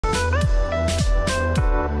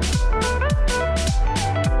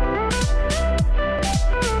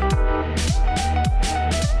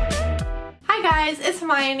guys, it's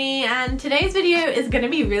Hermione and today's video is going to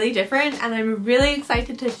be really different and I'm really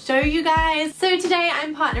excited to show you guys. So today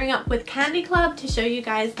I'm partnering up with Candy Club to show you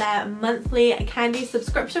guys their monthly candy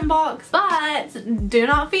subscription box, but do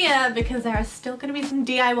not fear because there are still going to be some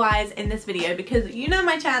DIYs in this video because you know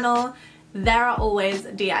my channel, there are always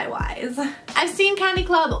DIYs. I've seen Candy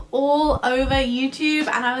Club all over YouTube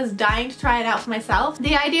and I was dying to try it out for myself.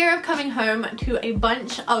 The idea of coming home to a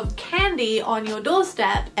bunch of candy on your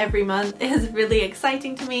doorstep every month is really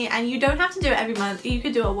exciting to me, and you don't have to do it every month. You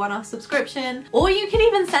could do a one-off subscription, or you could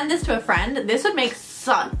even send this to a friend. This would make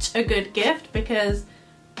such a good gift because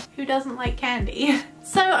who doesn't like candy?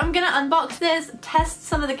 So I'm gonna unbox this, test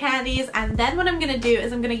some of the candies, and then what I'm gonna do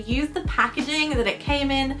is I'm gonna use the packaging that it came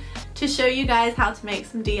in to show you guys how to make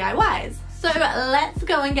some DIYs. So let's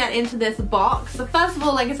go and get into this box. So first of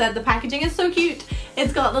all, like I said, the packaging is so cute.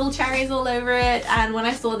 It's got little cherries all over it, and when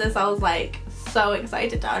I saw this I was like so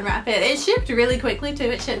excited to unwrap it. It shipped really quickly too.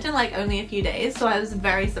 It shipped in like only a few days, so I was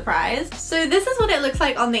very surprised. So this is what it looks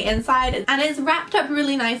like on the inside, and it's wrapped up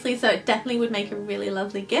really nicely, so it definitely would make a really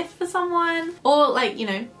lovely gift for someone, or like, you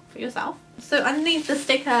know, for yourself. So underneath the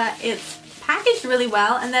sticker, it's packaged really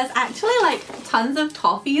well, and there's actually like tons of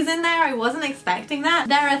toffees in there. I wasn't expecting that.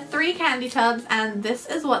 There are 3 candy tubs and this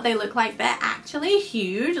is what they look like. They're actually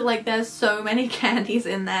huge. Like, there's so many candies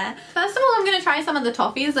in there. First of all, I'm gonna try some of the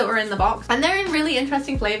toffees that were in the box, and they're in really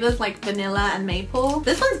interesting flavors like vanilla and maple.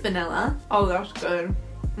 This one's vanilla. Oh, that's good.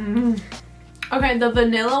 Okay, the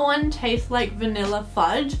vanilla one tastes like vanilla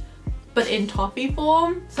fudge but in toffee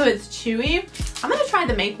form, so it's chewy. I'm gonna try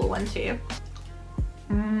the maple one too.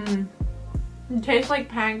 It tastes like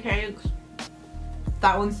pancakes.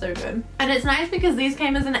 That one's so good. And it's nice because these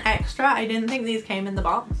came as an extra. I didn't think these came in the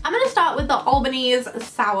box. I'm gonna start with the Albany's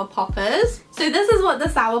Sour Poppers. So this is what the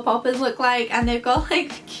Sour Poppers look like, and they've got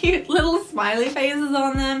like cute little smiley faces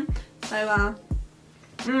on them. So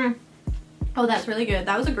oh, that's really good.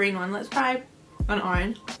 That was a green one. Let's try an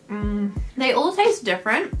orange. They all taste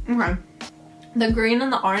different. Okay. The green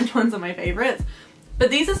and the orange ones are my favorites. But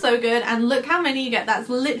these are so good, and look how many you get. That's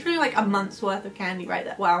literally like a month's worth of candy right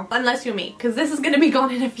there. Well, unless you're me, because this is going to be gone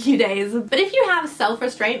in a few days. But if you have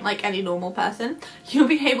self-restraint like any normal person, you'll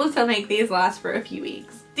be able to make these last for a few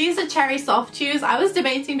weeks. These are cherry soft chews. I was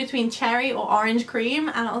debating between cherry or orange cream,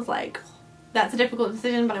 and I was like, that's a difficult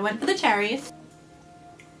decision, but I went for the cherries.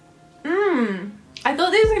 I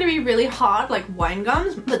thought these were going to be really hard like wine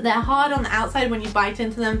gums, but they're hard on the outside. When you bite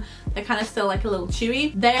into them, they're kind of still like a little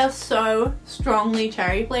chewy. They are so strongly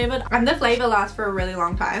cherry flavored, and the flavor lasts for a really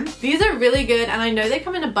long time. These are really good, and I know they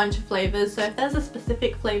come in a bunch of flavors, so if there's a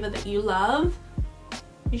specific flavor that you love,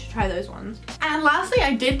 you should try those ones. And lastly,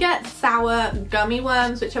 I did get sour gummy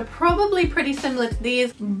worms, which are probably pretty similar to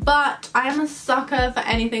these, but I am a sucker for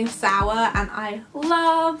anything sour and I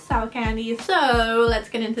love sour candy. So let's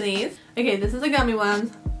get into these. Okay, this is the gummy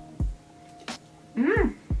worms.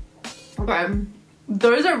 Okay,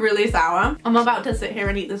 those are really sour. I'm about to sit here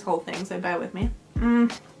and eat this whole thing, so bear with me. Oh,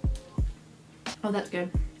 that's good.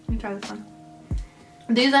 Let me try this one.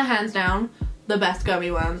 These are hands down the best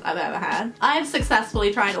gummy worms I've ever had. I've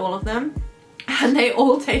successfully tried all of them and they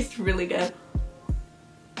all taste really good.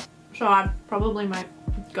 So I probably might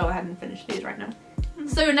go ahead and finish these right now.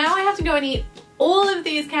 So now I have to go and eat all of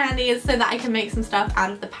these candies so that I can make some stuff out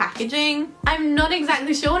of the packaging. I'm not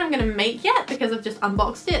exactly sure what I'm gonna make yet because I've just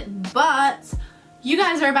unboxed it, but you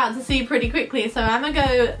guys are about to see pretty quickly. So I'm gonna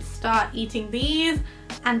go start eating these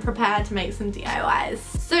and prepare to make some DIYs.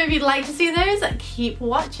 So if you'd like to see those, keep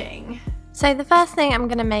watching. So the first thing I'm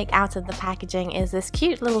going to make out of the packaging is this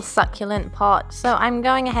cute little succulent pot. So I'm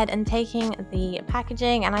going ahead and taking the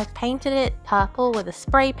packaging and I've painted it purple with a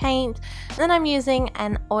spray paint. And then I'm using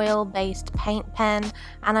an oil-based paint pen,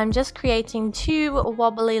 and I'm just creating 2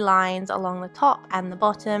 wobbly lines along the top and the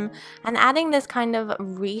bottom and adding this kind of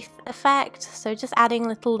wreath effect. So just adding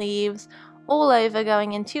little leaves all over,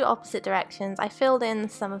 going in 2 opposite directions. I filled in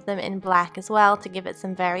some of them in black as well to give it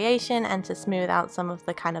some variation and to smooth out some of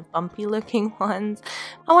the kind of bumpy looking ones.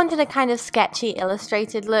 I wanted a kind of sketchy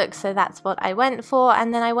illustrated look, so that's what I went for,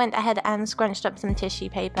 and then I went ahead and scrunched up some tissue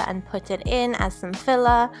paper and put it in as some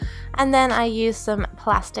filler, and then I used some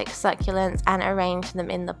plastic succulents and arranged them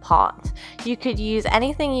in the pot. You could use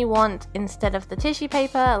anything you want instead of the tissue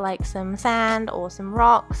paper, like some sand or some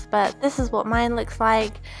rocks, but this is what mine looks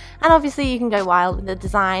like. And obviously you can go wild with the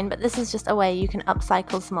design, but this is just a way you can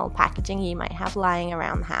upcycle some old packaging you might have lying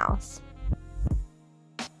around the house.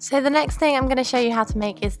 So the next thing I'm going to show you how to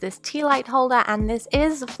make is this tea light holder, and this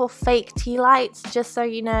is for fake tea lights, just so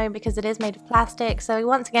you know, because it is made of plastic. So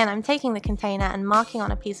once again, I'm taking the container and marking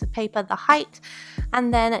on a piece of paper the height,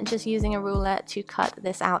 and then just using a ruler to cut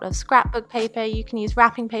this out of scrapbook paper. You can use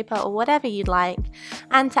wrapping paper or whatever you'd like.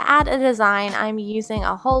 And to add a design, I'm using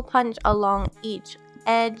a hole punch along each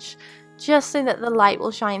edge, just so that the light will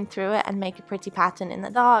shine through it and make a pretty pattern in the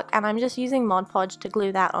dark. And I'm just using Mod Podge to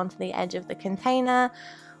glue that onto the edge of the container.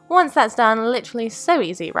 Once that's done, literally so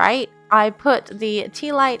easy, right? I put the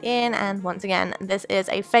tea light in, and once again, this is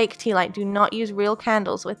a fake tea light. Do not use real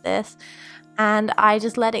candles with this. And I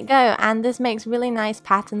just let it go, and this makes really nice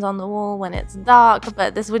patterns on the wall when it's dark,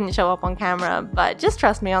 but this wouldn't show up on camera, but just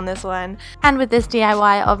trust me on this one. And with this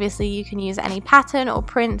DIY, obviously you can use any pattern or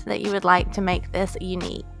print that you would like to make this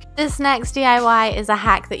unique. This next DIY is a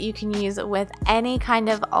hack that you can use with any kind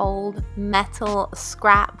of old metal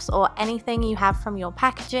scraps or anything you have from your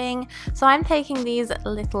packaging. So I'm taking these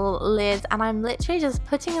little lids and I'm literally just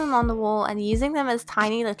putting them on the wall and using them as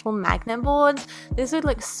tiny little magnet boards. This would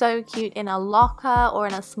look so cute in a locker or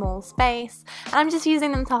in a small space. And I'm just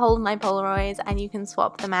using them to hold my Polaroids, and you can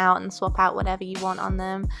swap them out and swap out whatever you want on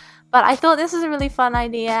them. But I thought this was a really fun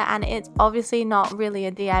idea, and it's obviously not really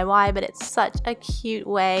a DIY, but it's such a cute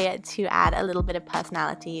way to add a little bit of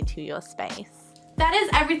personality to your space. That is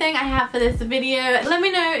everything I have for this video. Let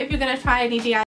me know if you're going to try any DIY